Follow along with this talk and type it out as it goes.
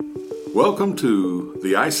Welcome to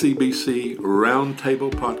the ICBC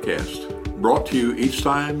Roundtable Podcast, brought to you each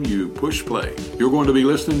time you push play. You're going to be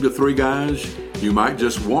listening to three guys you might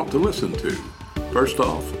just want to listen to. First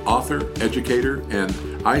off, author, educator, and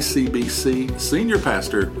ICBC Senior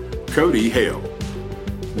Pastor Cody Hale.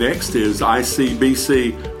 Next is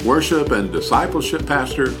ICBC Worship and Discipleship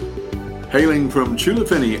Pastor, hailing from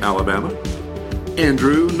Chulafini, Alabama,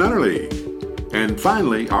 Andrew Nunnerly. And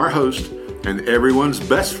finally, our host and everyone's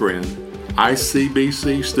best friend,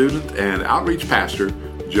 ICBC student and outreach pastor,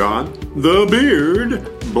 John the Beard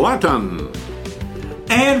Blatton.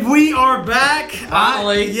 And we are back.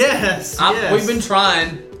 Finally. Yes. We've been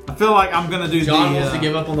trying. I feel like I'm going to do John wants to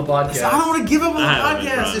give up on the podcast. I don't want to give up on the haven't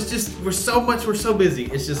been podcast. trying. It's just, we're so busy.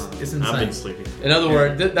 It's insane. I've been sleeping. In other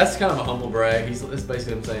words, that's kind of a humble brag. That's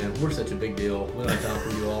basically what I'm saying. We're such a big deal. We don't have time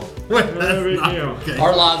for you all. That's Big not deal. okay.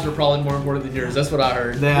 Our lives are probably more important than yours. That's what I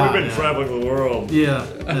heard. We've been traveling the world. Yeah.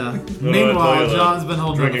 Meanwhile, John's been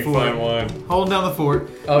holding down the drinking fort. fine wine. Holding down the fort.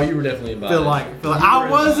 Oh, you were definitely invited. Feel like I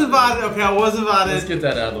was invited. Okay, I was invited. Let's get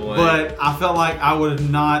that out of the way. But I felt like I would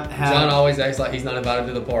have not had. John always acts like he's not invited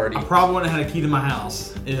to the party. I probably wouldn't have had a key to my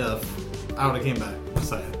house if I would have came back. I'm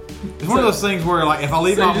saying. It's one of those things where, like, if I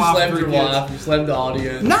leave So my you just wife slept with your three kids. wife, you slept the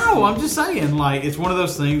audience. No, I'm just saying, like, it's one of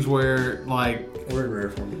those things where, like, We're in rare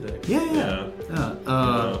form today. yeah.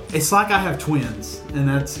 It's like I have twins, and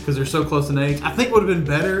that's because they're so close in age. I think it would have been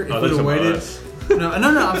better if we would have waited. No,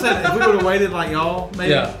 I'm saying if we would have waited like y'all,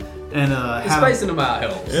 maybe. Yeah. And Spacing them out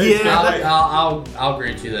helps. Yeah. I'll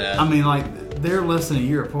grant you that. I mean, like, they're less than a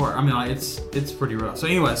year apart. I mean, like, it's pretty rough. So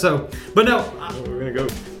anyway, but no. We're gonna go.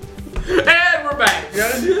 And we're back. You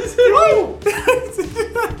gotta do this.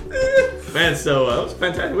 Man, so that was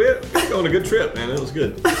fantastic. We had on a good trip, man. It was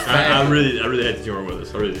good. I really had to join with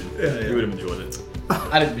us. I really did. Yeah. You would have enjoyed it.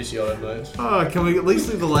 I didn't miss you all that much. Can we at least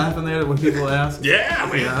leave the laugh in there when people ask? Yeah,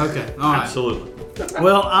 man. Yeah. Okay. All right. Absolutely.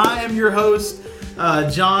 Well, I am your host,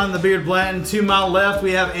 John the Beard Blatton. To my left,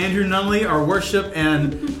 we have Andrew Nunley, our worship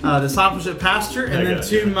and discipleship pastor. And then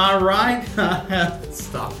to my right,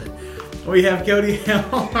 stop it. We have Cody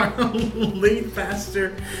Hale, our lead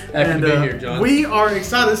pastor. Happy to be here, John. We are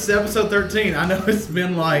excited. This is episode 13. I know it's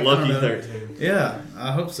been like... Lucky I don't know. 13. Yeah,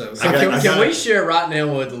 I hope so. Can we share right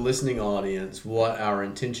now with the listening audience what our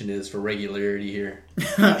intention is for regularity here?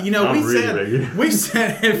 You know, I'm really regular. we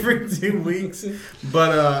said every 2 weeks,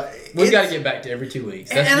 but... We've got to get back to every 2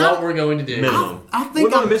 weeks. That's and what we're going to do. Minimum. I think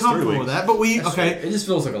We're gonna I'm miss 3 comfortable with weeks. that, but It just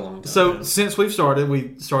feels like a long time. So since we started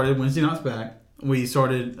Wednesday nights back. We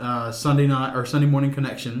started Sunday night or Sunday morning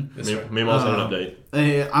connection. Me and Mom sent an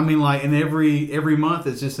update. I mean, like, in every month,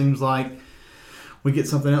 it just seems like we get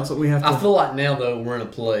something else that we have to. I feel like now though we're in a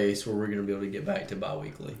place where we're going to be able to get back to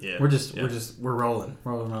bi-weekly. Yeah. We're rolling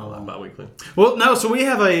along. Bi-weekly. Well, no, so we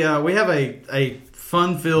have a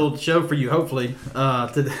fun-filled show for you, hopefully,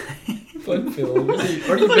 today. Fun-filled. What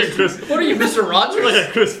are you, Mr. Rogers? Like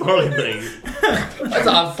a Chris Farley thing. That's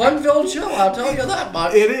a fun-filled show. I'll tell you that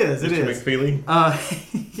much. It is. Mr. McFeely.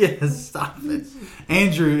 Yes, stop it.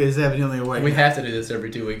 Andrew is evidently awake. We have to do this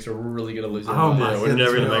every 2 weeks, or we're really going to lose our Oh, mind. my Yeah, we're goodness,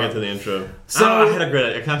 never going we to make are. it to the intro. So- I had a great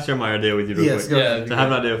idea. Can I share my idea with you real Yes, quick? go ahead. So I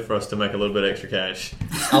have an idea for us to make a little bit extra cash.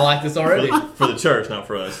 I like this already. For the church, not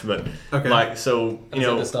for us. But Okay. like, so you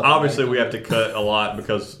know, the stuff obviously we we have to cut a lot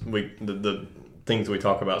because the things we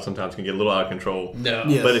talk about sometimes can get a little out of control. No.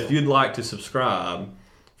 Yeah. But if you'd like to subscribe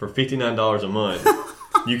for $59 a month,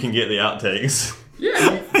 you can get the outtakes.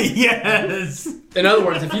 Yeah. Yes. In other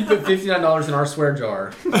words, if you put $59 in our swear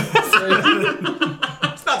jar,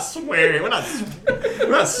 It's not swearing. We're not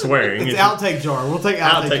swearing. It's outtake jar. We'll take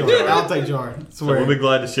outtake Outtake jar. jar. Outtake jar. So we'll be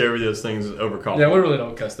glad to share with you those things over coffee. yeah, we really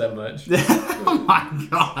don't cuss that much. Oh my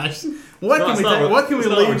gosh! What No, can it's we not take? what- What can we it's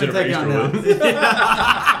not leave what and take Jennifer out Easter now?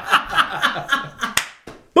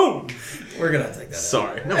 Boom. We're gonna take that.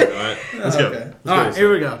 Sorry. No, all right. Let's go. Okay. Let's All go. right.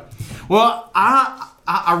 Here we go. Well,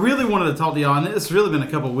 I really wanted to talk to y'all, and it's really been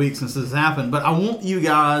a couple of weeks since this happened. But I want you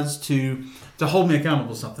guys to hold me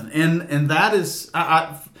accountable to something, and that is,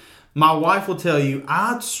 my wife will tell you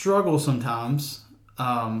I struggle sometimes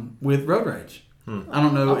with road rage. I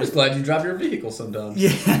don't know. I'm just glad you drive your vehicle sometimes.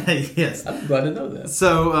 Yeah. Yes. I'm glad to know that.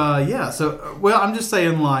 So well, I'm just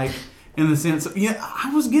saying, like, in the sense of,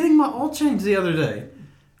 I was getting my oil change the other day.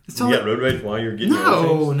 You got road rage while you're getting your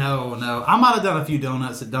oil No. I might have done a few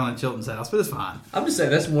donuts at Don and Chilton's house, but it's fine. I'm just saying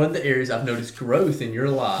that's one of the areas I've noticed growth in your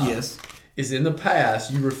life. Yes. Is in the past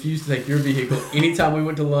you refused to take your vehicle anytime we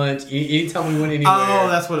went to lunch, anytime we went anywhere. Oh,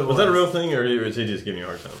 that's what it was. Was that a real thing, or was he just giving you a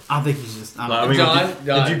hard time? I think he's just. I mean, John,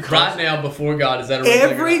 did you right now before God, is that a real thing?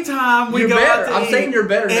 Every time we You're go better. out to I'm eat, saying you're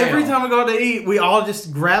better Every now. time we go out to eat, we all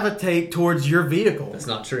just gravitate towards your vehicle. That's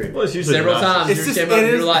not true. Well, it's usually Several nice. times It's you just- came up it and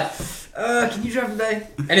is- you're like, Can you drive today?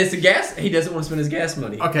 And it's the gas. He doesn't want to spend his gas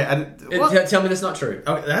money. Okay, Tell me that's not true.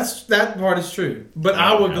 okay, that part is true. But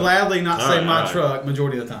I would gladly not say my truck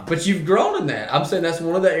majority of the time. But you've grown in that. I'm saying that's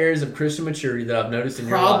one of the areas of Christian maturity that I've noticed in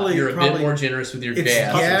your life. You're a bit more generous with your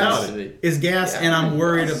gas. It's gas, and I'm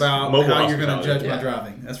worried about Mobile how you're going to judge yeah. my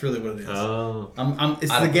driving. That's really what it is. Oh.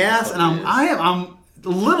 It's I the don't gas, think and so. I'm a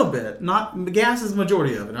little bit. Not the gas is the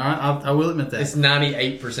majority of it. All right, I will admit that. It's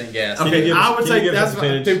 98% gas. you Okay, give I us- would can you say give us that's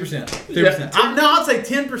a about 2%. 2%. No, I'd say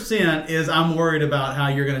 10% is I'm worried about how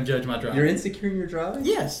you're going to judge my driving. You're insecure in your driving?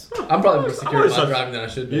 Yes. I'm probably more insecure in my I'm driving than I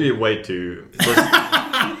should You be. need way too.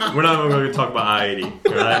 We're not going to talk about I-80,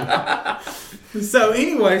 right? So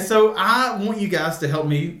anyway, I want you guys to help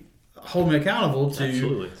me hold me accountable to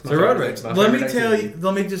Absolutely. the road rage. It's my Let me favorite tell activity. you.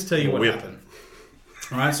 Let me just tell you what Whip. happened.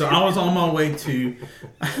 All right, so I was on my way to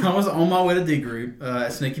D Group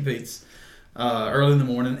at Sneaky Pete's early in the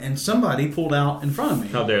morning, and somebody pulled out in front of me.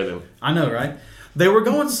 How dare them? I know, right? They were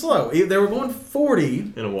going slow. They were going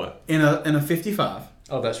 40 In a what? in a 55.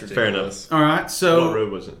 Oh, that's Fair ridiculous. enough. All right, so What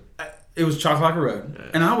road was it? it was Chocolate Road, Yeah.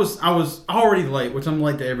 and I was already late, which I'm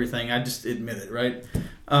late to everything. I just admit it, right?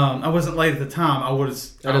 I wasn't late at the time. I That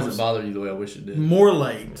was doesn't bother you the way I wish it did. more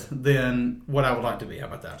late than what I would like to be. How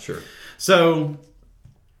about that? Sure. So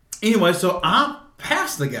anyway, I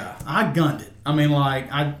passed the guy. I gunned it. I mean,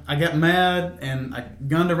 like I got mad and I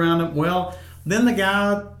gunned around him. Well, then the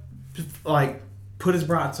guy like put his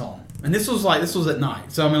brights on. And this was at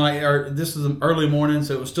night. So I mean, this was early morning,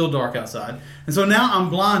 so it was still dark outside. And so now I'm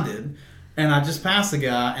blinded, and I just passed the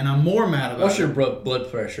guy, and I'm more mad about What's it. your blood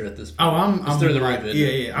pressure at this point? Oh, I'm through the like, roof.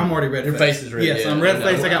 Yeah, I'm already red. Your face is red, Yes, yeah. I'm red I know.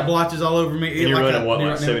 faced. I got blotches all over me. And you're running what, right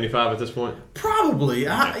like now. 75 at this point? Probably.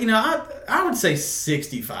 I would say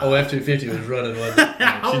 65. Oh, F-250 was running, wasn't it?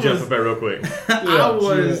 I She was- jumped up there real quick.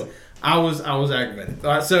 I was aggravated.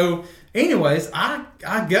 All right, so anyways, I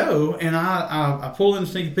go and I pull into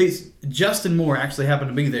Sneaky Pete's. Justin Moore actually happened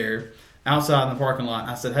to be there outside in the parking lot.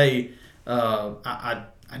 I said, "Hey, I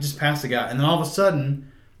just passed the guy," and then all of a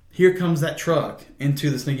sudden, here comes that truck into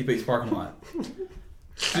the Sneaky Pete's parking lot.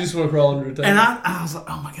 You just want to crawl under a table. And I was like,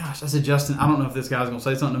 oh my gosh. I said, Justin, I don't know if this guy's going to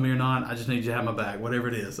say something to me or not. I just need you to have my bag, whatever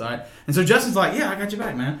it is. All right. And so Justin's like, yeah, I got your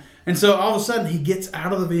back, man. And so all of a sudden he gets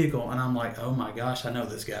out of the vehicle and I'm like, oh my gosh, I know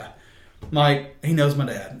this guy. Like, he knows my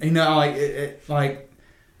dad. And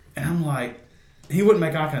I'm like, he wouldn't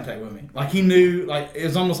make eye contact with me. Like, he knew, like, it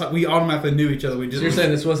was almost like we automatically knew each other. We just, So you're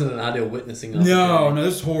saying this wasn't an ideal witnessing no, opportunity?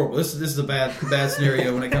 this is horrible. This is a bad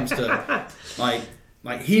scenario when it comes to,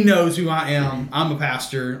 like he knows who I am. I'm a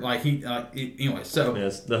pastor. Anyway, so.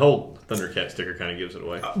 Yes, the whole Thundercat sticker kind of gives it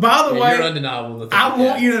away. By the Yeah, way, you're undeniable. In the I thing,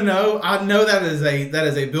 want yeah. you to know. I know that is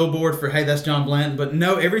a billboard for hey, that's John Blanton. But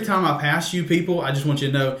no, every time I pass you people, I just want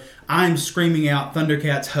you to know I'm screaming out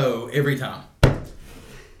Thundercats ho every time.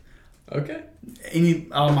 Okay.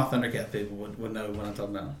 All my Thundercat people would know what I'm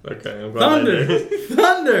talking about. Okay, I'm glad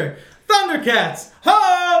Thunder, Thundercats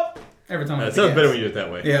ho! Every time. I It hit the sounds gas. better when you do it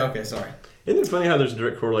that way. Yeah. Okay. Sorry. Isn't it funny how there's a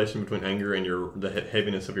direct correlation between anger and the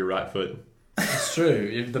heaviness of your right foot? It's true.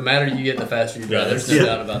 If the madder you get, the faster you drive. There's no Yeah.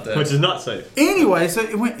 doubt about that. Which is not safe. Anyway, so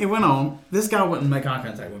it went on. This guy wouldn't make eye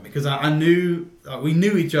contact with me because I knew we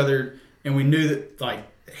knew each other and we knew that like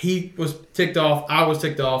he was ticked off, I was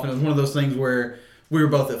ticked off, and it was one of those things where we were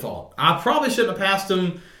both at fault. I probably shouldn't have passed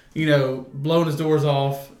him, blowing his doors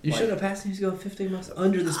off. You should have passed him. He's going 15 miles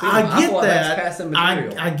under the speed I limit. get feel like that. That's past that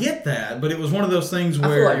material. I get that, but it was one of those things I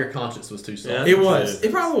where feel like your conscience was too soft. Yeah. it was.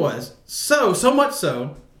 It probably was. So much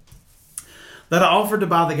so that I offered to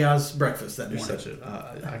buy the guys breakfast that You're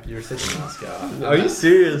morning. you're such a nice guy. Are you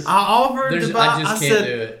serious? I offered There's- to buy. I just can't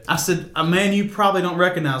do it. I said, man, you probably don't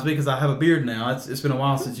recognize me because I have a beard now. It's been a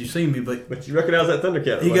while since you've seen me, but But you recognize that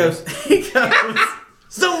Thundercat? he right?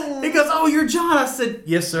 goes, oh, you're John. I said,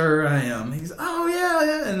 yes, sir, I am. He goes, oh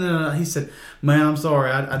yeah. And then he said, man, I'm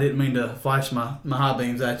sorry, I didn't mean to flash my high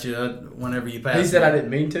beams at you whenever you passed. He said me." I didn't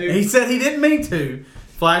mean to. He said he didn't mean to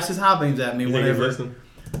flash his high beams at me. You think he's whenever. listening?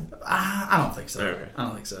 I don't think so. Okay. I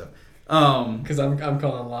don't think so. Because I'm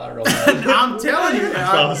calling a lie real bad. I'm telling you,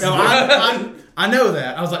 I know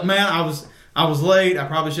that. I was like, man, I was late. I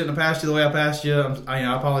probably shouldn't have passed you the way I passed you. I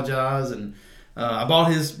apologize, and I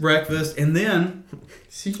bought his breakfast, and then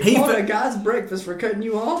See, He you bought fa- a guy's breakfast for cutting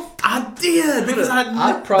you off? I did because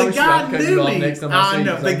I promise the you guy I'm cutting knew you off me. next time I see you,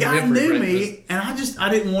 know 'cause the I'm guy gonna get free knew me, breakfast. and I just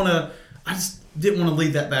didn't want to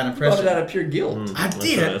leave that bad You bought impression. it out of pure guilt. I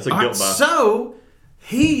did. That's a guilt buy. So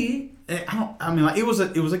it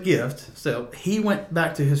was a gift. So he went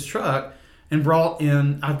back to his truck and brought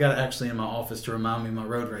in. I've got it actually in my office to remind me of my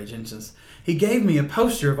road rage instance. He gave me a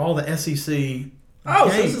poster of all the SEC Oh,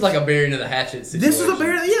 so this is like a burying of the hatchet situation. This is a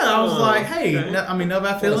burying. Yeah, I was like, hey, okay. No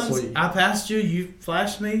bad feelings. I passed you. You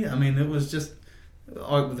flashed me. I mean, it was just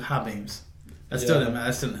with high beams. That still didn't matter.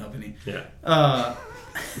 That still didn't help any. Yeah.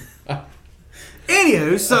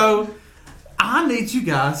 Anywho, so I need you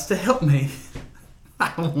guys to help me.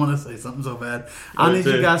 I don't want to say something so bad. I need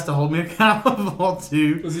you guys to hold me accountable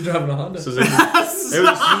to. Was he driving a Honda? Suzuki. It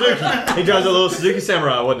was Suzuki. He drives a little Suzuki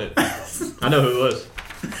Samurai, wasn't it? I know who it was.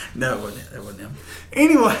 No, it wasn't. It wasn't him.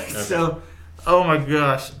 Anyway, so, oh my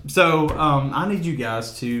gosh. So, I need you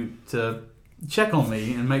guys to check on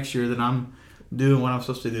me and make sure that I'm doing what I'm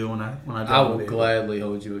supposed to do when I drive. I will gladly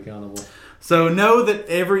hold you accountable. So know that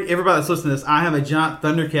everybody that's listening to this, I have a giant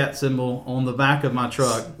Thundercat symbol on the back of my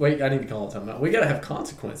truck. Wait, I need to call it time out. We got to have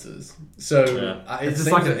consequences. So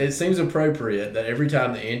it seems appropriate that every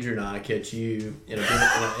time that Andrew and I catch you in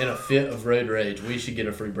a fit of road rage, we should get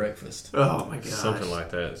a free breakfast. Oh my gosh. Something like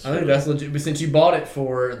that. I think that's legit. But since you bought it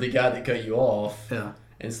for the guy that cut you off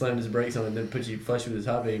and slammed his brakes on and then flushed you with his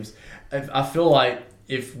high beams, I feel like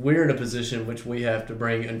if we're in a position in which we have to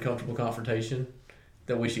bring uncomfortable confrontation,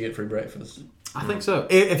 that we should get free breakfast. I think so.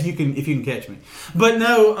 If you can catch me. But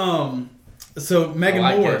no, so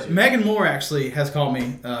Megan Moore actually has called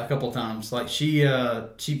me a couple of times. Like she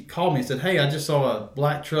called me and said, "Hey, I just saw a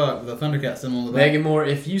black truck with a Thundercat symbol on the back." Megan Moore,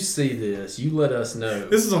 if you see this, you let us know.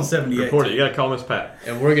 This is on 78. Report it. You got to call Miss Pat,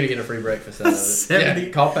 and we're gonna get a free breakfast out of it. 70. Yeah,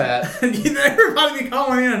 call Pat. Everybody be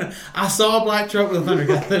calling in. I saw a black truck with a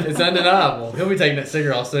Thundercat. It's undeniable. He'll be taking that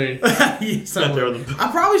sticker off soon. Yes,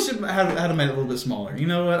 I probably should have made it a little bit smaller. You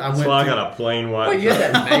know what? I got a plain white. Wait, you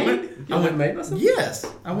had that made? You went made by something? Yes,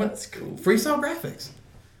 I went. That's cool. Freestyle Graphics.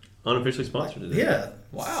 Unofficially sponsored today. Yeah.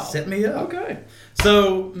 Wow. Set me up. Okay.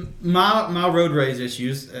 So my road rage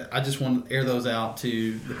issues, I just want to air those out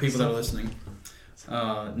to the people that are listening.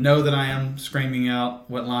 Know that I am screaming out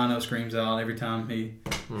what Lionel screams out every time he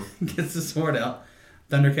gets the sword out.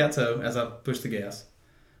 Thundercats Ho as I push the gas.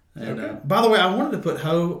 And by the way, I wanted to put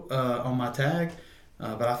Ho on my tag,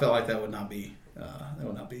 but I felt like that would not be.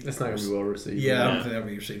 It's not going to be well received. Yeah, I don't think that would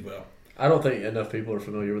be received well. I don't think enough people are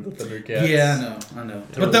familiar with the Thundercats. Yeah, I know.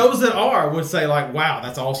 But those that are would say like, "Wow,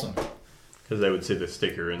 that's awesome." Because they would see the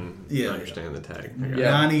sticker and understand the tag.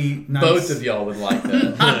 Yeah, 90, both of y'all would like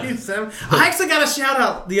that. 97. I actually got a shout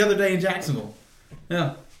out the other day in Jacksonville.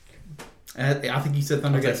 Yeah, I think you said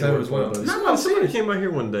Thundercats Ho as well. No, somebody came by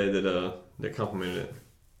here one day that complimented it.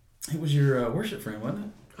 It was your worship friend, wasn't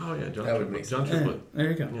it? Oh yeah, John Triplett.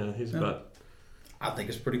 There you go. Yeah, he's about. I think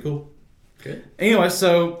it's pretty cool. Good. Anyway,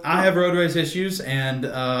 so I have road rage issues, and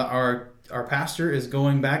our pastor is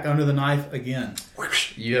going back under the knife again.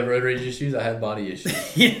 You have road rage issues. I have body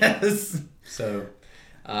issues. Yes. So,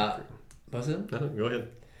 what's it? No, go ahead.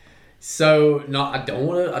 So, I don't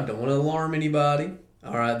want to alarm anybody.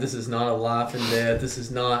 All right, this is not a life and death. This is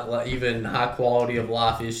not like even high quality of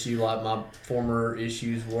life issue like my former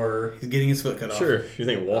issues were. He's getting his foot cut off. Sure, if you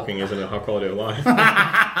think walking isn't a high quality of life.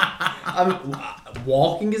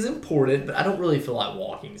 Walking is important, but I don't really feel like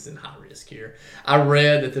walking is in high risk here. I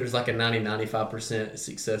read that there's like a 90-95%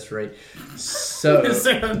 success rate. So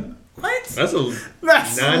what? That's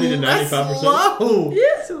 90 to 95%. Low.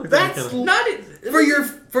 Yeah, that's 90 for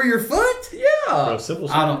your foot. Yeah. I would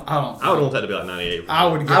want that to be like 98%.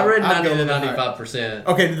 I read 90 to 95%.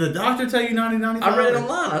 Okay, did the doctor tell you 90, 95? I read it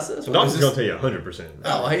online. I said the doctor's going to tell you 100%.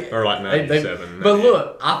 Oh, or like 97. But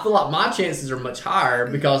look, I feel like my chances are much higher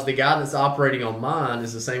because the guy that's operating on mine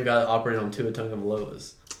is the same guy that operated on Tua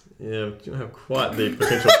Tagovailoa's. Yeah, but you don't have quite the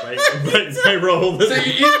potential payroll. So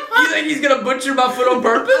you think he's going to butcher my foot on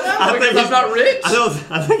purpose? Because I'm not rich?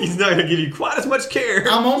 I think he's not going to give you quite as much care.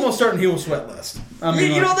 I'm almost certain he will sweat less. I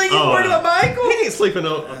mean, you don't think he's worried about my ankle? He ain't sleeping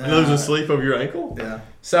losing sleep over your ankle. Yeah.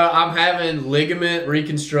 So I'm having ligament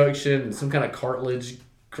reconstruction, some kind of cartilage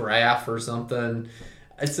graft or something.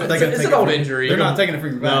 It's an old injury. They're not taking it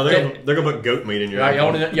from your back. No, they're going to put goat meat in your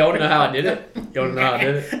ankle. Y'all want to know how I did it? Y'all want to know how I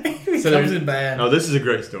did it? So comes in bad. Oh, this is a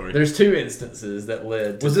great story. There's two instances that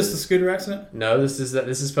led to Was this the scooter accident? No, this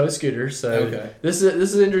is post scooter. So this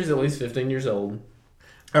is injuries at least 15 years old.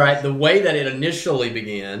 All right, the way that it initially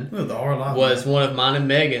began was one of mine and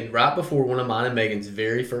Megan, right before one of mine and Megan's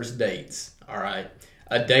very first dates. All right,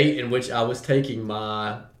 a date in which I was taking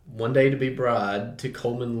my one day to be bride to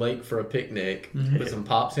Coleman Lake for a picnic with some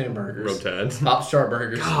Pops hamburgers. Road Tides. Pops Sharp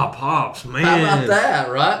Burgers. God, Pops, man. How about that,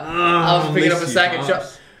 right? I was picking up a sack of Sharp.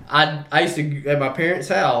 I used to, at my parents'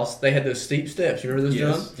 house, they had those steep steps. You remember those,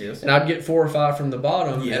 John? Yes. And I'd get 4 or 5 from the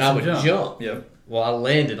bottom, and I would jump. Yep. Well, I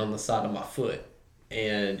landed on the side of my foot,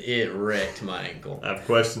 and it wrecked my ankle. I have a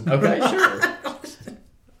question. Okay, sure.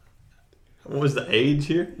 What was the age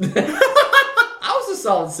here? I was a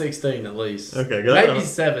solid 16 at least. Okay, maybe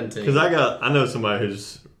 17. Because I know somebody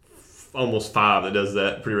who's almost 5 that does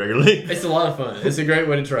that pretty regularly. It's a lot of fun. It's a great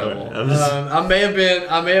way to travel. I may have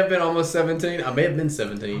been almost 17. I may have been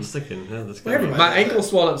 17. I was thinking, that's good. My ankle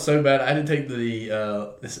swelled up so bad I had to take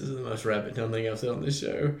the. This is the most Rabbit Town thing I've said on this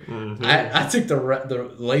show. Mm-hmm. I took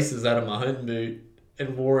the laces out of my hunting boot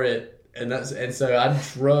and wore it. And so I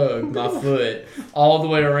drug my foot all the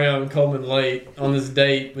way around Coleman Lake on this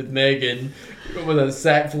date with Megan with a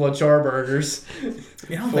sack full of charburgers.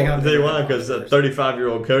 I don't think I'll tell you why, because that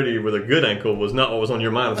 35-year-old Cody with a good ankle was not what was on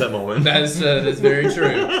your mind at that moment. That's very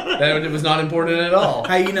true. That was not important at all.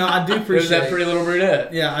 Hey, I do appreciate it was that pretty little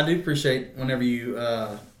brunette. Yeah, I do appreciate whenever you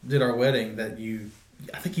did our wedding that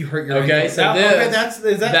I think you hurt your ankle. Okay, so that's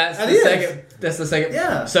the second. That's the second.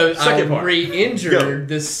 Yeah. So I re-injured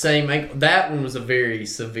this same ankle. That one was a very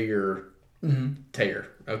severe tear.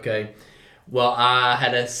 Okay. Well, I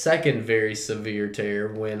had a second very severe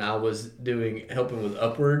tear when I was helping with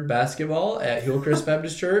Upward basketball at Hillcrest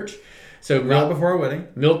Baptist Church. So right before our wedding,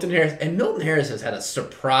 Milton Harris has had a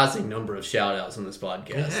surprising number of shout outs on this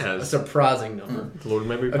podcast. A surprising number. The Lord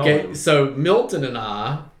maybe call Okay, him. so Milton and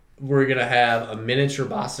I were gonna have a miniature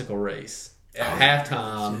bicycle race at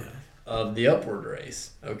halftime of the Upward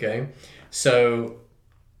race. Okay, so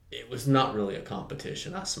it was not really a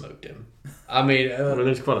competition. I smoked him. I mean,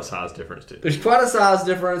 there's quite a size difference too. There's quite a size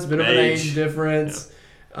difference, bit of an age difference.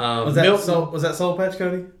 Yeah. Was that Soul Patch,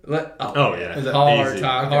 Cody? Yeah,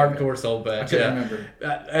 hardcore Soul Patch. I can't remember.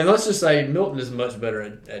 And let's just say Milton is much better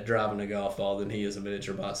at driving a golf ball than he is a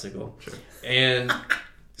miniature bicycle. Sure. And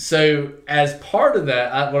so, as part of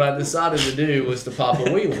that, what I decided to do was to pop a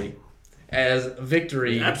wheelie as a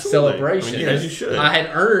victory celebration. I mean, as you should. I had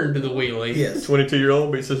earned the wheelie. Yes.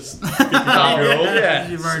 22-year-old beats a 55-year-old. Yeah,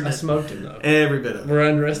 you've earned I smoked him though. Every bit of it. We're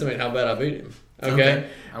underestimating how bad I beat him. Okay.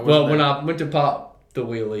 Well, when I went to pop the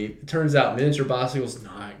wheelie, it turns out miniature bicycles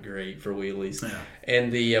not great for wheelies. Yeah.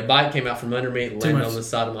 And the bike came out from under me, it landed on the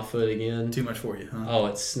side of my foot again. Too much for you, huh? Oh,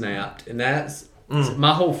 it snapped, and that's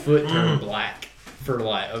my whole foot turned black for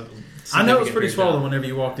I know it was pretty swollen whenever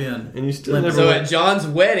you walked in. And you still never. So at John's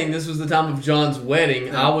wedding, this was the time of John's wedding.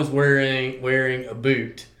 Yeah. I was wearing a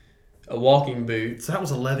boot, a walking boot. So that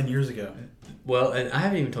was 11 years ago. Well, and I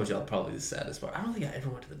haven't even told y'all probably the saddest part. I don't think I ever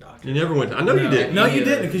went to the doctor. You never went. I know you didn't. No, you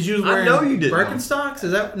didn't because you was wearing. I know you didn't. Birkenstocks?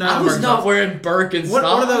 Is that? No, I was not wearing Birkenstocks. What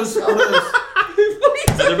are those? What are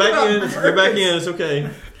you They're back in. They're back in. It's okay.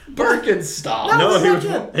 Birkenstocks.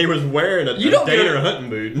 No, he was wearing a Dana hunting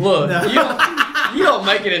boot. Look, you don't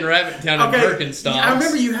make it in Rabbit Town in Birkenstocks. I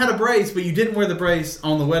remember you had a brace, but you didn't wear the brace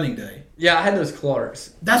on the wedding day. Yeah, I had those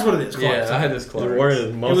Clarks. That's what it is, Clarks. Yeah, I had those Clarks. You were wearing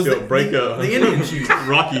his Moscow breakup. The Indian shoes.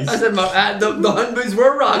 Rockies. I said the hunting boots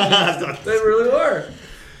were Rockies. They really were.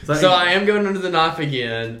 So I am going under the knife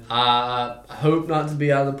again. I hope not to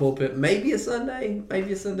be out of the pulpit. Maybe a Sunday.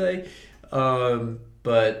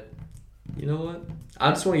 But you know what? I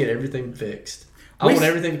just want to get everything fixed. I want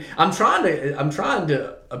everything. I'm trying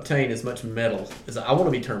to obtain as much metal as I want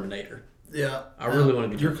to be Terminator. Yeah, I really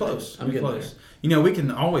want to be. You're close. I'm getting close. There. We can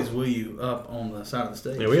always wheel you up on the side of the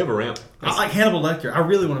stage. Yeah, we have a ramp. Like Hannibal Lecter. I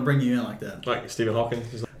really want to bring you in like that. Like Stephen Hawking.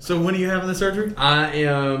 So when are you having the surgery? I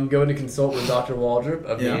am going to consult with Dr. Waldrop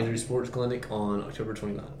of the Andrew Sports Clinic on October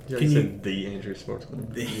 29th. Yeah, you said the Andrew Sports Clinic.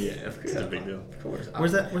 Yeah, it's a big deal. Of course.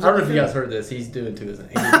 Where's that? I don't know if you guys heard this. He's doing to his name.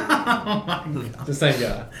 Oh my God. The same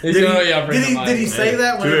guy. Did he say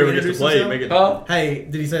that when he introduced himself? Hey,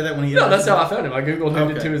 did he say that when he? No, that's how I found him. I googled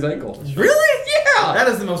who did to his ankle. Really? Yeah. That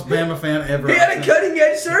is the most Bama fan ever. He had a cutting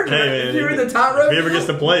edge surgery. If you were the tightrope. If he ever gets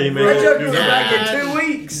to play, man. That joke comes back in 2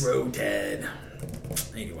 weeks. Road.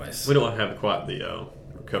 Anyways, we don't have quite the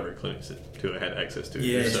recovery clinics that Tua had access to.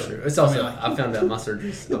 Yeah, it's true. It's also I found out my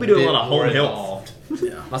surgery's He'll be doing a lot of home health.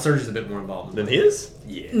 Yeah, my surgery's a bit more involved than his.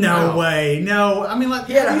 Yeah. No way. No, I mean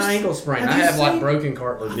he had a high ankle sprain. I have broken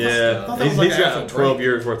cartilage. Yeah, he's got some 12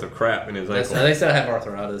 years worth of crap in his ankle. They said I have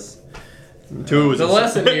arthritis. Tua was the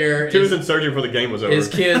lesson here. Tua was in surgery before the game was over. His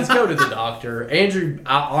kids go to the doctor. Andrew,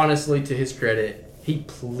 honestly, to his credit, he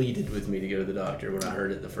pleaded with me to go to the doctor when I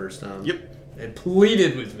heard it the first time. Yep. And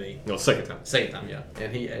pleaded with me. No, second time. Second time, yeah.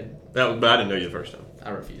 And he had... But I didn't know you the first time. I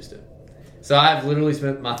refused it. So I've literally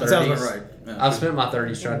spent my 30s... Sounds about right. Yeah. I've spent my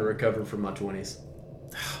 30s trying to recover from my 20s.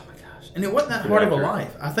 Oh my gosh. And it wasn't that hard of a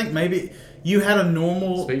life. I think maybe you had a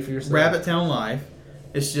normal Rabbit Town life.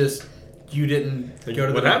 It's just you didn't go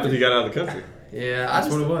to What happened? You got out of the country. Yeah. That's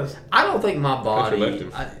what it was. I don't think my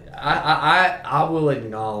body... I will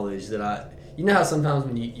acknowledge that You know how sometimes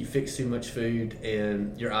when you fix too much food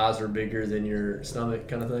and your eyes are bigger than your stomach,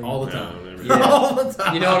 kind of thing. All the time. No, yeah. All the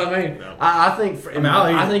time. You know what I mean? No. I think.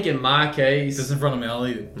 I think in my case, it's in front of me. I'll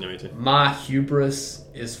eat it. No, me too. My hubris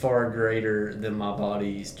is far greater than my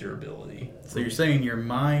body's durability. So you're saying your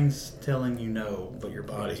mind's telling you no, but your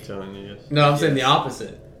body's telling you yes. No, I'm saying the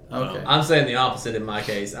opposite. Okay. I'm saying the opposite in my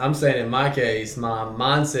case. I'm saying in my case, my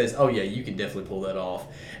mind says, "Oh yeah, you can definitely pull that off,"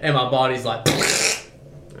 and my body's like.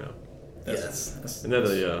 Yes. Isn't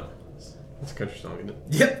that that's a country song, isn't it?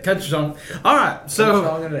 Yep, country song. All right,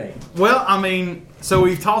 so well, I mean, so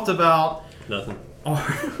we've talked about nothing.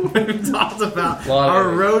 We've talked about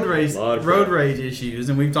our road rage issues,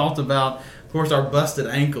 and we've talked about, of course, our busted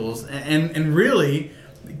ankles, and really,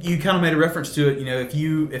 you kind of made a reference to it. You know, if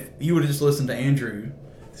you would have just listened to Andrew.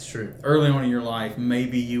 It's true. Early on in your life,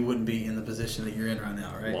 maybe you wouldn't be in the position that you're in right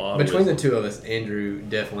now, right? Between the two of us, Andrew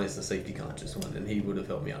definitely is the safety conscious one, and he would have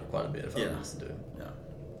helped me out quite a bit if I listened to him. Yeah.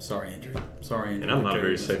 Sorry, Andrew. And I'm not a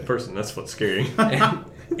very safe person. That's what's scary.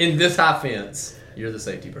 In this high fence, you're the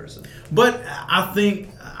safety person. But I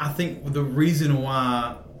think the reason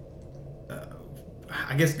why,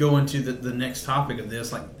 I guess, going to the next topic of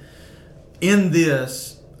this, like in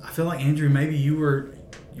this, I feel like Andrew, maybe you're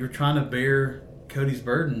trying to bear Cody's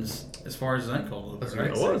burdens as far as his ankle a little bit,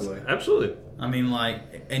 right? I was. Absolutely. I mean,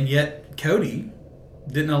 and yet Cody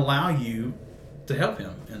didn't allow you to help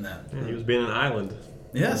him in that. Yeah, he was being an island.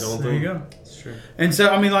 Yes, there you go. It's true. And so,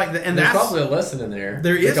 I mean, and there's probably a lesson in there.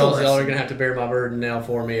 There is a lesson. Because y'all are going to have to bear my burden now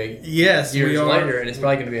for me years later, and it's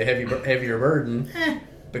probably going to be a heavier burden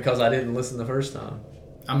because I didn't listen the first time.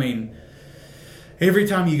 I mean, every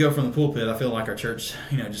time you go from the pulpit, I feel like our church,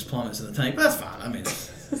 just plummets in the tank. But that's fine. I mean,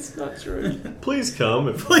 it's not true. Please come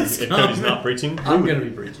if Cody's not preaching. I'm going to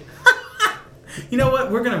be preaching. You know what?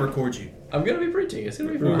 We're going to record you. I'm going to be preaching. It's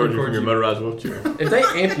going to be fun. Record you from your motorized wheelchair. If they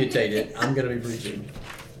amputate it, I'm going to be preaching.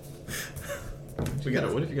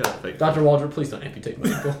 What if you got a fake? Dr. Waldrop, please don't amputate my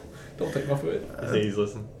ankle. Don't take my foot. I think he's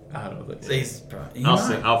listening. I don't think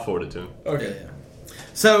so. I'll forward it to him. Okay. Yeah.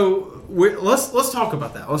 So let's talk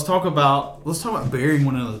about that. Let's talk about bearing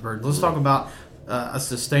one another's burdens. Let's talk about a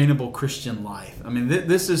sustainable Christian life. I mean,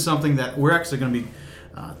 this is something that we're actually going to be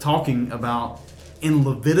talking about in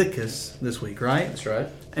Leviticus this week, right? That's right.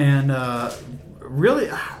 And really,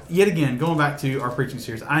 yet again, going back to our preaching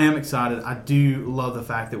series, I am excited. I do love the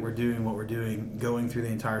fact that we're doing what we're doing, going through the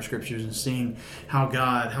entire scriptures and seeing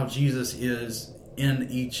how Jesus is in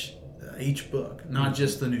each book, not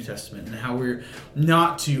just the New Testament, and how we're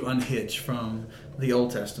not to unhitch from the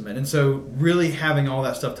Old Testament. And so really having all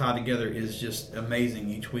that stuff tied together is just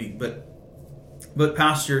amazing each week. But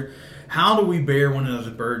Pastor, how do we bear one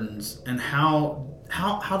another's burdens, and how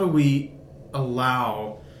do we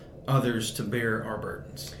allow others to bear our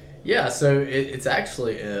burdens? Yeah, so it's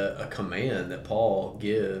actually a command that Paul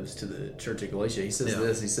gives to the church at Galatia. He says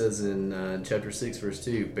this, he says in chapter 6, verse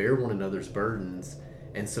 2, bear one another's burdens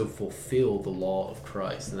and so fulfill the law of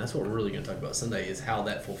Christ. And that's what we're really going to talk about Sunday, is how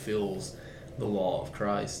that fulfills the law of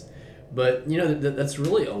Christ. But, that's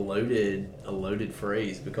really a loaded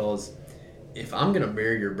phrase, because if I'm going to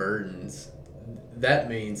bear your burdens, that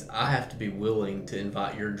means I have to be willing to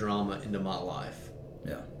invite your drama into my life.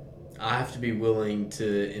 Yeah. I have to be willing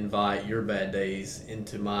to invite your bad days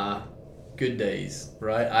into my good days,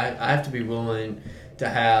 right? I have to be willing to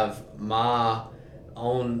have my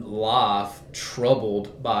own life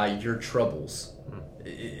troubled by your troubles.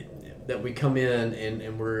 That we come in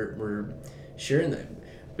and we're sharing that.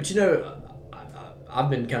 But I've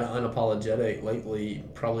been kind of unapologetic lately,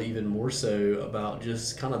 probably even more so about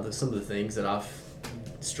just kind of some of the things that I've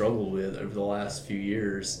struggled with over the last few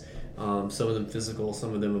years. Some of them physical,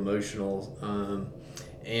 some of them emotional.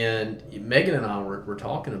 And Megan and I were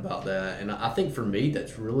talking about that. And I think for me,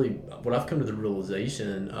 that's really what I've come to the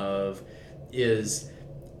realization of is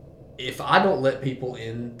if I don't let people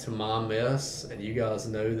into my mess, and you guys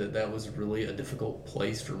know that was really a difficult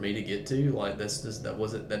place for me to get to, like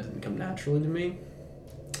that didn't come naturally to me.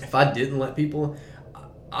 If I didn't let people,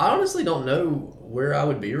 I honestly don't know where I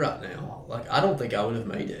would be right now. Like, I don't think I would have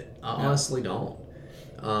made it. I honestly don't.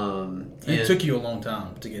 It took you a long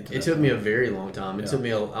time to get to that. It took me a very long time. It took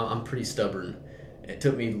me I'm pretty stubborn. It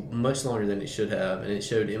took me much longer than it should have, and it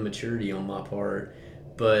showed immaturity on my part.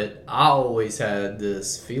 But I always had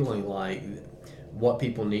this feeling like what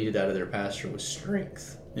people needed out of their pastor was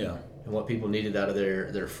strength. Yeah. And what people needed out of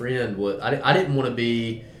their friend was... I didn't want to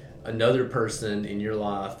be another person in your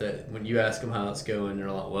life that when you ask them how it's going,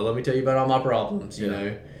 they're like, well, let me tell you about all my problems, you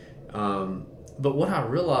know. But what I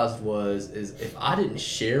realized is if I didn't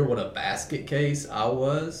share what a basket case I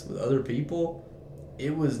was with other people,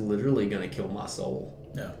 it was literally going to kill my soul.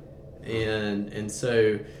 Yeah. And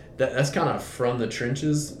so that's kind of from the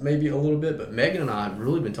trenches maybe a little bit. But Megan and I have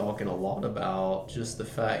really been talking a lot about just the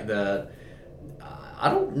fact that I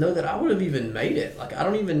don't know that I would have even made it. Like, I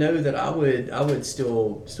don't even know that I would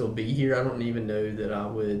still be here. I don't even know that I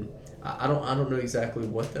would. I don't know exactly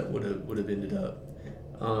what that would have ended up.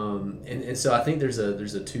 And so I think there's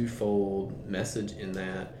a twofold message in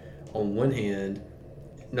that. On one hand,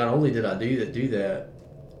 not only did I do that,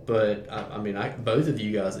 but I mean, both of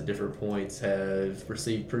you guys at different points have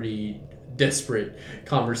received pretty desperate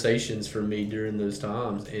conversations from me during those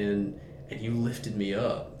times, and you lifted me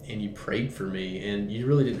up and you prayed for me, and you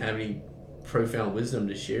really didn't have any profound wisdom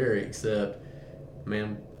to share except,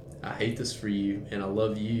 man, I hate this for you, and I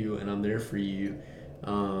love you, and I'm there for you.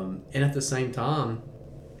 And at the same time,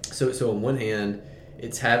 so on one hand,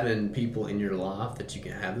 it's having people in your life that you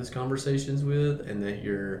can have those conversations with, and that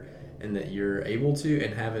you're able to,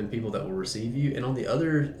 and having people that will receive you. And on the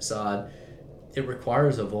other side, it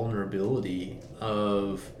requires a vulnerability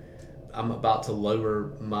of, I'm about to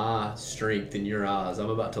lower my strength in your eyes. I'm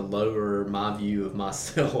about to lower my view of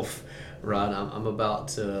myself, right? I'm about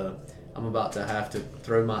to have to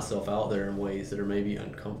throw myself out there in ways that are maybe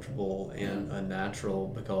uncomfortable and unnatural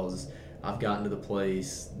because I've gotten to the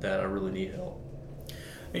place that I really need help.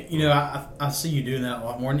 You know, I see you doing that a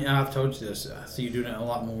lot more. And I've told you this. I see you doing it a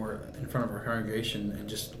lot more in front of our congregation and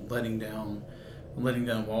just letting down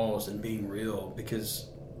walls and being real, because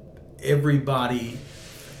everybody,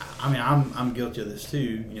 I mean, I'm guilty of this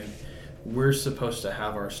too. You know, we're supposed to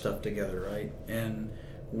have our stuff together, right? And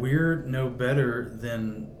we're no better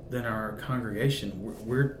than our congregation.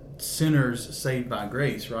 We're sinners saved by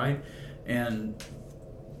grace, right? And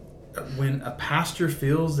when a pastor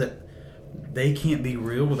feels that they can't be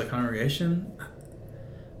real with a congregation,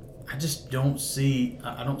 I don't see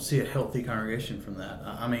a healthy congregation from that.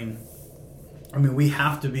 I mean, we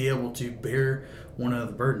have to be able to bear one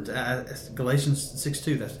another's burdens. Galatians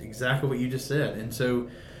 6:2, that's exactly what you just said. And so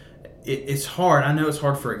it's hard. I know it's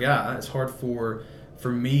hard for a guy. It's hard for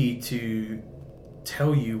me to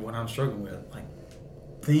tell you what I'm struggling with, like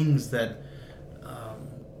things that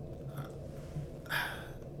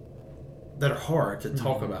are hard to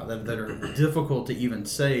talk about, that are difficult to even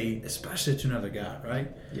say, especially to another guy,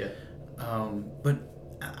 right? Yeah. But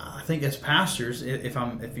I think as pastors,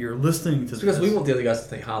 if you're listening to this, because we want the other guys to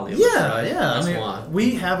think highly of us, right? Yeah. That's why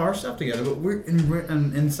we have our stuff together, but we're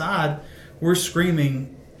inside, we're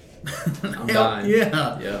screaming. I'm dying.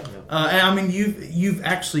 Yeah. And I mean, you've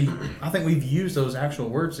actually, I think we've used those actual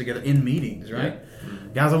words together in meetings, right? Yeah.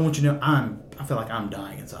 Mm-hmm. Guys, I want you to know, I feel like I'm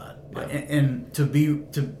dying inside, yeah. And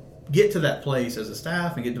to get to that place as a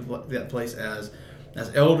staff and get to that place as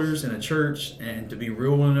elders in a church and to be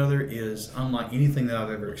real with one another is unlike anything that I've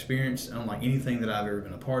ever experienced, unlike anything that I've ever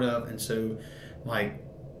been a part of. And so, like,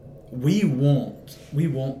 we want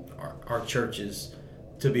our churches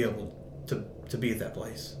to be able to be at that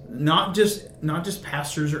place. Not just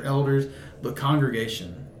pastors or elders, but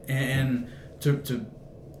congregation. And to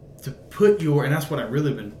put your, and that's what I've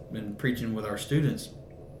really been preaching with our students,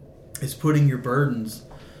 is putting your burdens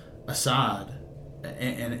aside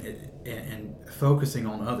and focusing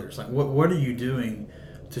on others. Like, what are you doing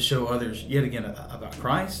to show others, yet again, about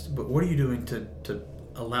Christ, but what are you doing to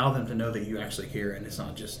allow them to know that you actually care and it's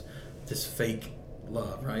not just this fake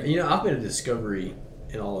love, right? You know, I've made a discovery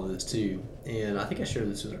in all of this too, and I think I shared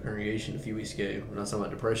this with our congregation a few weeks ago when I was talking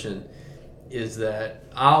about depression, is that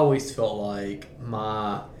I always felt like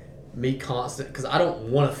me constant, because I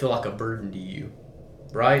don't want to feel like a burden to you.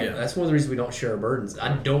 Right? Yeah. That's one of the reasons we don't share our burdens.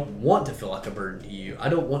 I don't want to feel like a burden to you. I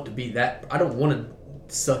don't want to be that. I don't want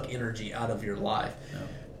to suck energy out of your life. No.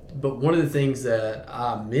 But one of the things that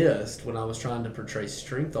I missed when I was trying to portray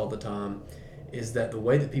strength all the time is that the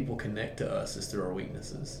way that people connect to us is through our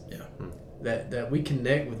weaknesses. Yeah. That we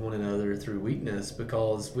connect with one another through weakness,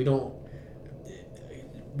 because we don't.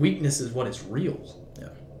 Weakness is what is real. Yeah.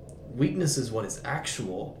 Weakness is what is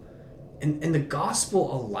actual. And the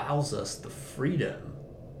gospel allows us the freedom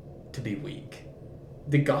to be weak.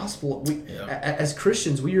 The gospel, as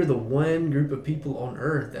Christians, we are the one group of people on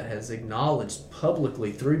earth that has acknowledged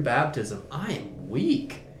publicly through baptism, I am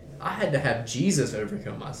weak. I had to have Jesus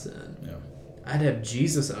overcome my sin. Yeah. I had to have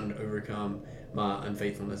Jesus overcome my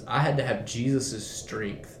unfaithfulness. I had to have Jesus'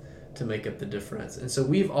 strength to make up the difference. And so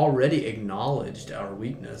we've already acknowledged our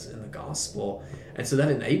weakness in the gospel. And so that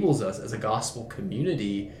enables us as a gospel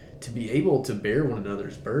community to be able to bear one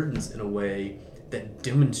another's burdens in a way that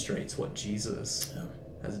demonstrates what Jesus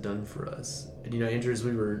has done for us. And, you know, Andrew, as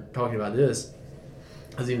we were talking about this,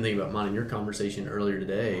 I was even thinking about mine and your conversation earlier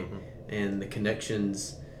today, and the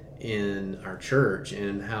connections in our church,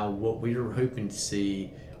 and how what we were hoping to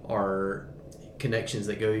see are connections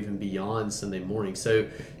that go even beyond Sunday morning. So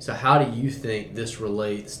how do you think this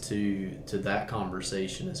relates to that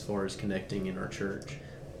conversation as far as connecting in our church?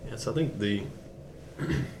 Yeah, so I think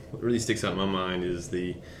what really sticks out in my mind is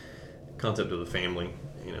the concept of the family.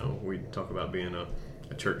 You know, we talk about being a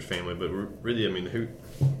church family, but really, I mean,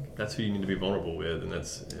 that's who you need to be vulnerable with, and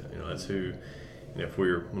that's who,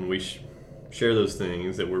 when we share those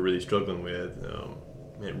things that we're really struggling with,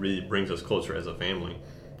 it really brings us closer as a family.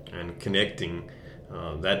 And connecting,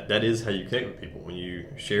 that is how you connect with people, when you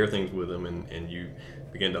share things with them and you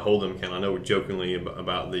begin to hold them accountable. I know we're jokingly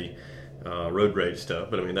about the road rage stuff,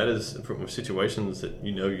 but I mean, that is from situations that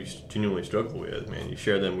you genuinely struggle with, man. You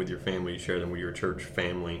share them with your family, you share them with your church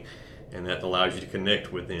family, and that allows you to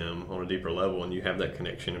connect with them on a deeper level, and you have that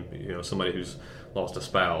connection. You know, somebody who's lost a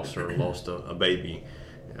spouse or lost a baby,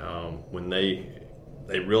 when they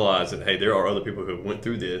realize that, hey, there are other people who have went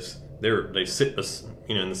through this. They sit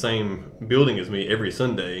in the same building as me every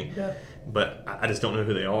Sunday, but I just don't know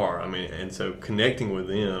who they are. I mean, and so connecting with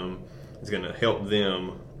them is going to help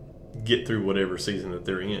them get through whatever season that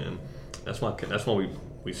they're in. That's why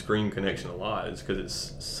we scream connection a lot, is because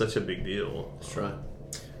it's such a big deal. That's right.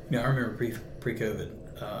 Yeah, I remember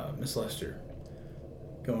pre-COVID, Miss Lester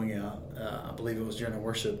going out. I believe it was during a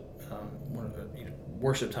worship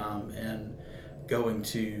time, and going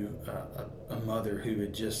to a mother who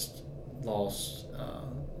had just lost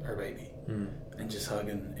her baby, and just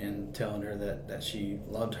hugging and telling her that she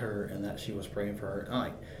loved her and that she was praying for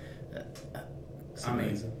her. That's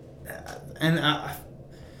family. That's.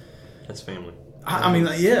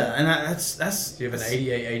 You have an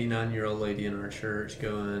 88, 89-year-old lady in our church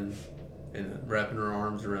going and wrapping her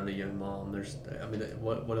arms around a young mom.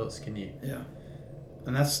 What else can you? Yeah,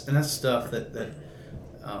 and that's stuff that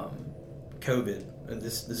COVID,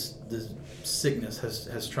 this sickness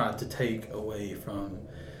has tried to take away from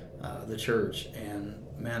the church. And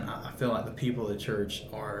man, I feel like the people of the church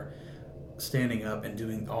are standing up and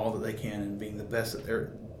doing all that they can and being the best that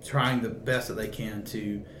they're trying the best that they can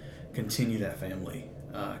to continue that family,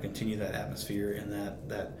 continue that atmosphere, and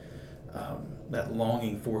that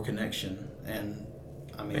longing for connection. And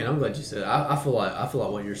I mean, man, I'm glad you said it. I feel like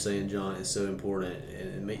what you're saying, John, is so important.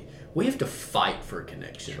 And we have to fight for a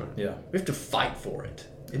connection. Sure. Yeah, we have to fight for it.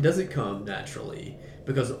 It doesn't come naturally,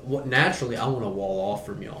 because naturally I want to wall off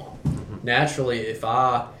from y'all. Naturally, if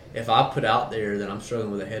I put out there that I'm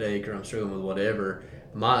struggling with a headache or I'm struggling with whatever,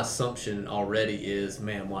 my assumption already is,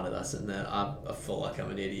 man, why did I send that? I feel like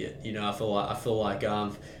I'm an idiot. You know, I feel like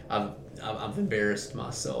I've embarrassed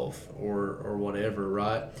myself or whatever,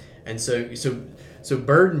 right? And so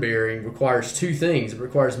burden bearing requires two things. It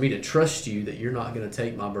requires me to trust you that you're not going to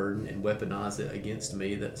take my burden and weaponize it against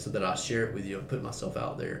me, so that I share it with you and put myself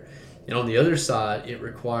out there. And on the other side, it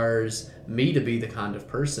requires me to be the kind of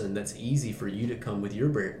person that's easy for you to come with your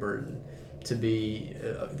burden, to be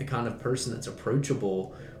the kind of person that's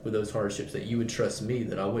approachable with those hardships, that you would trust me,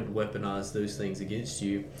 that I wouldn't weaponize those things against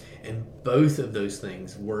you. And both of those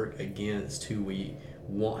things work against who we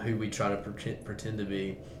try to pretend to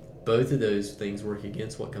be. Both of those things work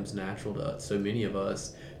against what comes natural to us. So many of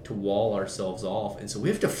us to wall ourselves off. And so we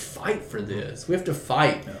have to fight for this. We have to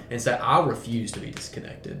fight and say, I refuse to be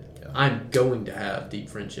disconnected. Yeah. I'm going to have deep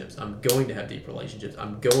friendships. I'm going to have deep relationships.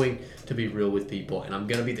 I'm going to be real with people. And I'm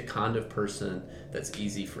going to be the kind of person that's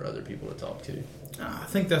easy for other people to talk to. I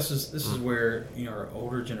think this is where our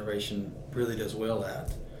older generation really does well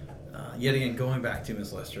at. Yet again, going back to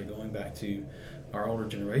Ms. Lester, going back to our older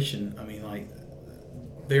generation, I mean, like,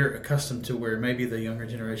 they're accustomed to where maybe the younger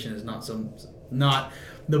generation is not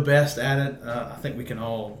the best at it. I think we can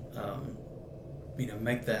all,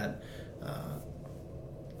 make that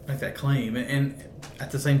claim. And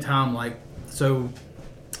at the same time, like, so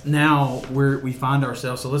now we find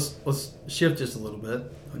ourselves. So let's shift just a little bit.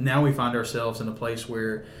 Now we find ourselves in a place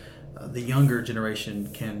where the younger generation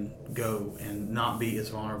can go and not be as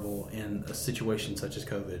vulnerable in a situation such as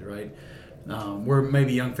COVID, right? Where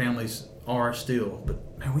maybe young families are still, but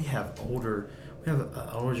man, we have an older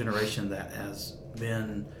generation that has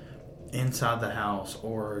been inside the house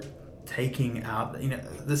or taking out,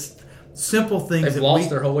 this simple things. They've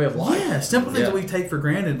lost their whole way of life. Yeah, simple things that we take for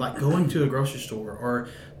granted, like going to a grocery store or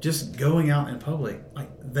just going out in public. Like,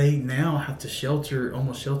 they now have to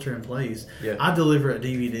almost shelter in place. Yeah. I deliver a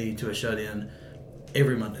DVD to a shut-in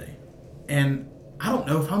every Monday, and I don't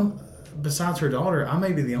know if besides her daughter, I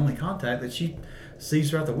may be the only contact that she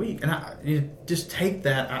sees throughout the week. And I just take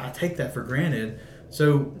that for granted.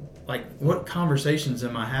 So, like, what conversations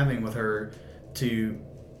am I having with her to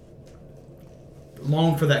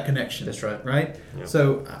long for that connection? That's right. Right? Yeah.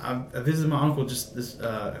 So I visited my uncle just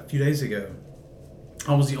a few days ago,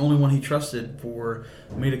 I was the only one he trusted for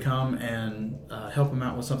me to come and help him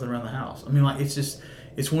out with something around the house. I mean, like,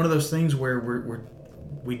 it's one of those things where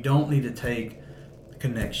we don't need to take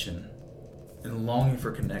connection and longing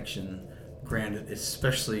for connection granted,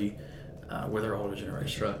 especially with our older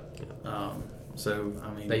generation. That's right. So,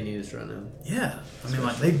 I mean, they need us right now. Yeah. I mean,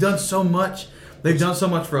 like, they've done so much. They've done so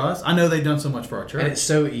much for us. I know they've done so much for our church. And it's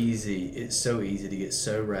so easy. It's so easy to get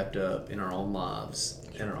so wrapped up in our own lives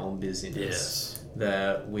and our own busyness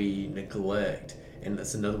that we neglect. And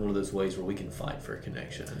that's another one of those ways where we can fight for a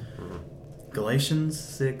connection. Mm-hmm. Galatians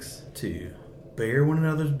 6:2. Bear one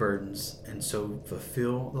another's burdens and so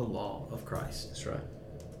fulfill the law of Christ. That's right.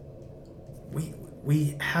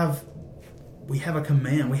 We have a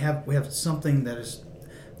command. We have something that is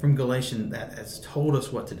from Galatians that has told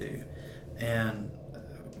us what to do, and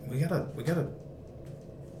we gotta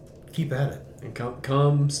keep at it. And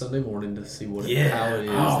come Sunday morning to see how it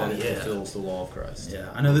is it fulfills the law of Christ. Yeah,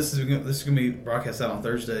 I know this is gonna be broadcast out on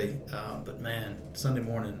Thursday, but man, Sunday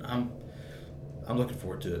morning, I'm looking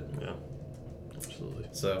forward to it. Yeah, absolutely.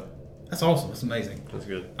 So that's awesome. That's amazing. That's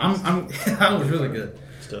good. That was really good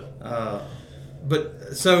stuff.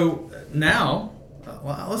 But so now,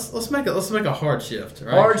 let's make a hard shift.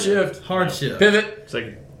 Right? Hard shift. Pivot.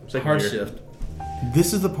 Second hard gear. shift.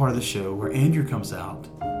 This is the part of the show where Andrew comes out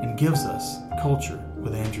and gives us culture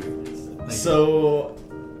with Andrew. So,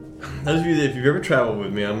 those of you that if you've ever traveled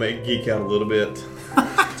with me, I may geek out a little bit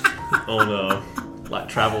on like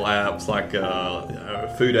travel apps, like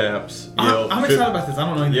food apps. I'm excited about this. I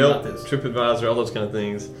don't know anything about this. TripAdvisor, all those kind of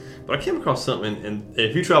things. But I came across something, and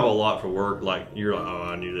if you travel a lot for work, like you're like, oh,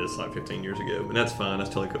 I knew this like 15 years ago, and that's fine.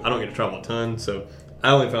 That's totally cool. I don't get to travel a ton, so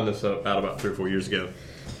I only found this out about 3 or 4 years ago.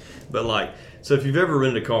 But like, so if you've ever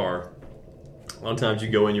rented a car, a lot of times you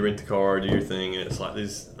go in, you rent the car, do your thing, and it's like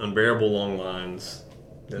these unbearable long lines.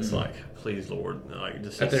 That's like, please, Lord, like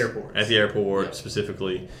just at the airport. At the airport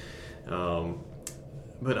specifically.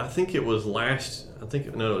 But I think it was it was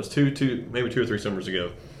maybe 2 or 3 summers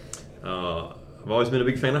ago. I've always been a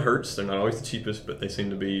big fan of Hertz. They're not always the cheapest, but they seem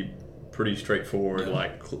to be pretty straightforward,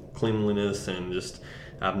 like cleanliness, and just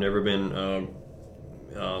I've never been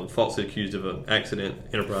falsely accused of an accident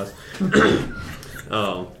enterprise.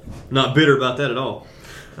 Not bitter about that at all.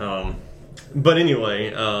 But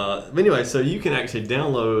anyway, so you can actually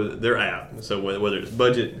download their app. So whether it's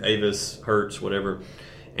Budget, Avis, Hertz, whatever,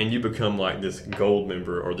 and you become like this gold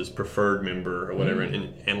member or this preferred member or whatever.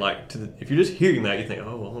 And like, if you're just hearing that, you think,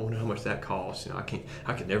 oh, well, I wonder how much that costs. You know,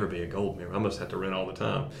 I could never be a gold member. I must have to rent all the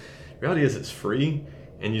time. The reality is it's free,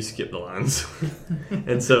 and you skip the lines.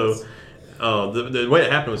 And so the way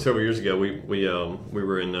it happened was several years ago. We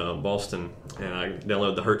were in Boston, and I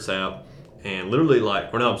downloaded the Hertz app, and literally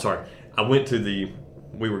I went to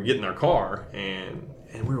we were getting our car, and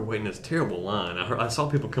we were waiting this terrible line. I saw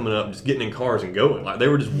people coming up, just getting in cars and going. Like, they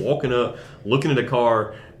were just walking up, looking at a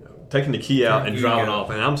car, taking the key out, and driving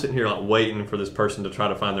off. And I'm sitting here like waiting for this person to try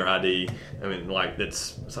to find their ID. I mean, like,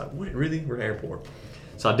 it's like, wait, really? We're in an airport.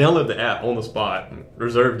 So I downloaded the app on the spot, and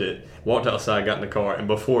reserved it, walked outside, got in the car, and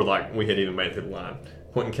before like we had even made it through the line.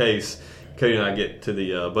 Point in case, Cody and I get to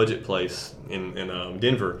the Budget place in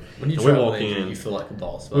Denver. When you travel in, you feel like a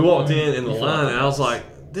boss. We walked in the line, and I was like,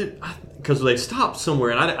 because they stopped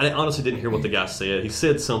somewhere, and I honestly didn't hear what the guy said. He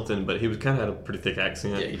said something, but he was kind of had a pretty thick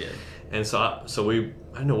accent. Yeah, he did. And so I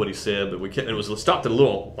don't know what he said, but we kept. It was stopped at a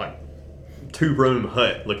little like 2-room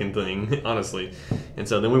hut looking thing, honestly. And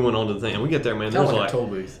so then we went on to the thing, and we get there, man. There was like a toll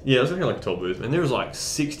booth. Yeah, it was kind of like a toll booth, and there was like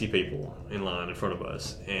 60 people in line in front of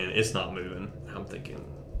us, and it's not moving. I'm thinking,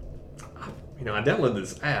 I downloaded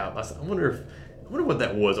this app. I said, I wonder what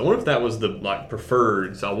that was. I wonder if that was the like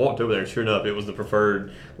preferred. So I walked over there, and sure enough, it was the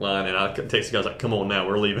preferred line. And I texted the guys like, "Come on now,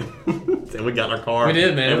 we're leaving." And we got in our car. We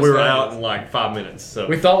did, man. And we were out in like 5 minutes. So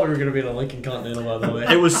we thought we were going to be in a Lincoln Continental, by the way.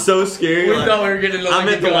 It was so scary. We thought we were getting a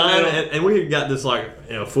Lincoln Continental. I'm at the line, and we had got this like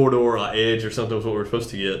 4-door like Edge or something was what we were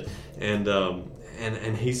supposed to get. And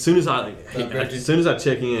as soon as I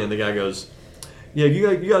check in, the guy goes, yeah,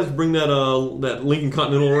 you guys bring that Lincoln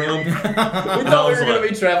Continental around. We thought we were going to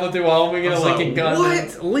be traveling through Wyoming in a Lincoln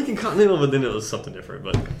Continental. What? Lincoln Continental, but then it was something different.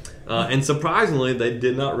 But and surprisingly, they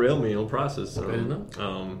did not rail me on prices.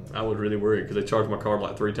 I was really worried because they charged my card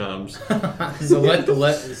like 3 times. So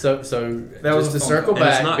that was to circle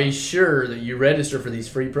back. Be sure that you register for these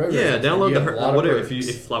free programs. Yeah, download whatever.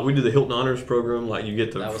 If like we do the Hilton Honors program, like you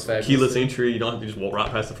get the keyless entry. You don't have to just walk right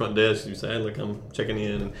past the front desk. You say, hey, look, I'm checking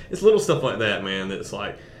in. And it's little stuff like that, man. That's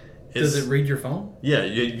like, Does it read your phone? Yeah,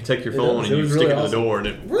 you take your phone and you stick it in the door, and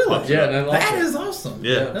it really. Yeah, that is awesome.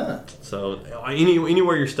 Yeah. So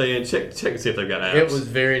anywhere you're staying, check and see if they've got apps. It was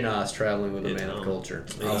very nice traveling with a man of culture.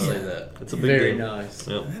 I'll say that. It's a big very deal. Nice.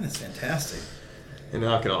 Yep. That is fantastic. And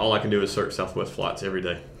now all I can do is search Southwest flights every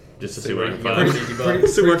day just to see what I can $50. find.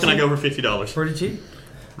 See where can I go for $50? Pretty cheap.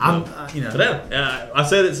 But I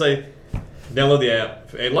said it. Say download the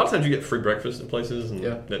app. A lot of times you get free breakfast at places, and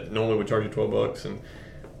that normally would charge you $12, and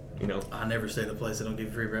I never stay at a place that don't give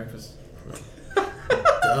you free breakfast.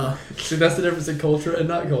 See, that's the difference in culture and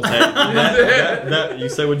not culture. That you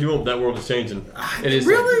say what you want. That world is changing. It is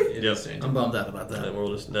really. It is changing. I'm bummed out about that. That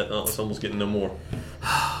world is it's almost getting no more.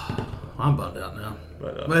 I'm bummed out now.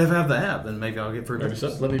 But if I have the app, then maybe I'll get free breakfast. So.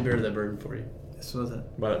 Let me bear that burden for you. This was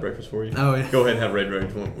it. Buy that breakfast for you. Oh yeah. Go ahead and have Road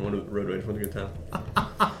Rage. Road Rage. What a good time.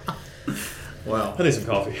 Wow. I need some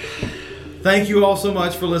coffee. Thank you all so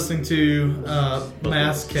much for listening to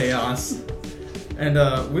Mass Chaos. And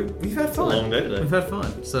we've had fun. It's a long day today. We've had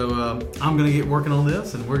fun. So I'm going to get working on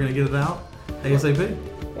this, and we're going to get it out ASAP.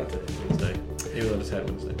 I'll tell you Wednesday. Even though I just had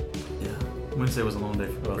Wednesday. Yeah. Wednesday was a long day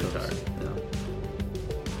for both of us. Tired.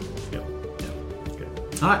 Yeah.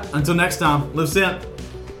 Yep. All right. Until next time, live sent.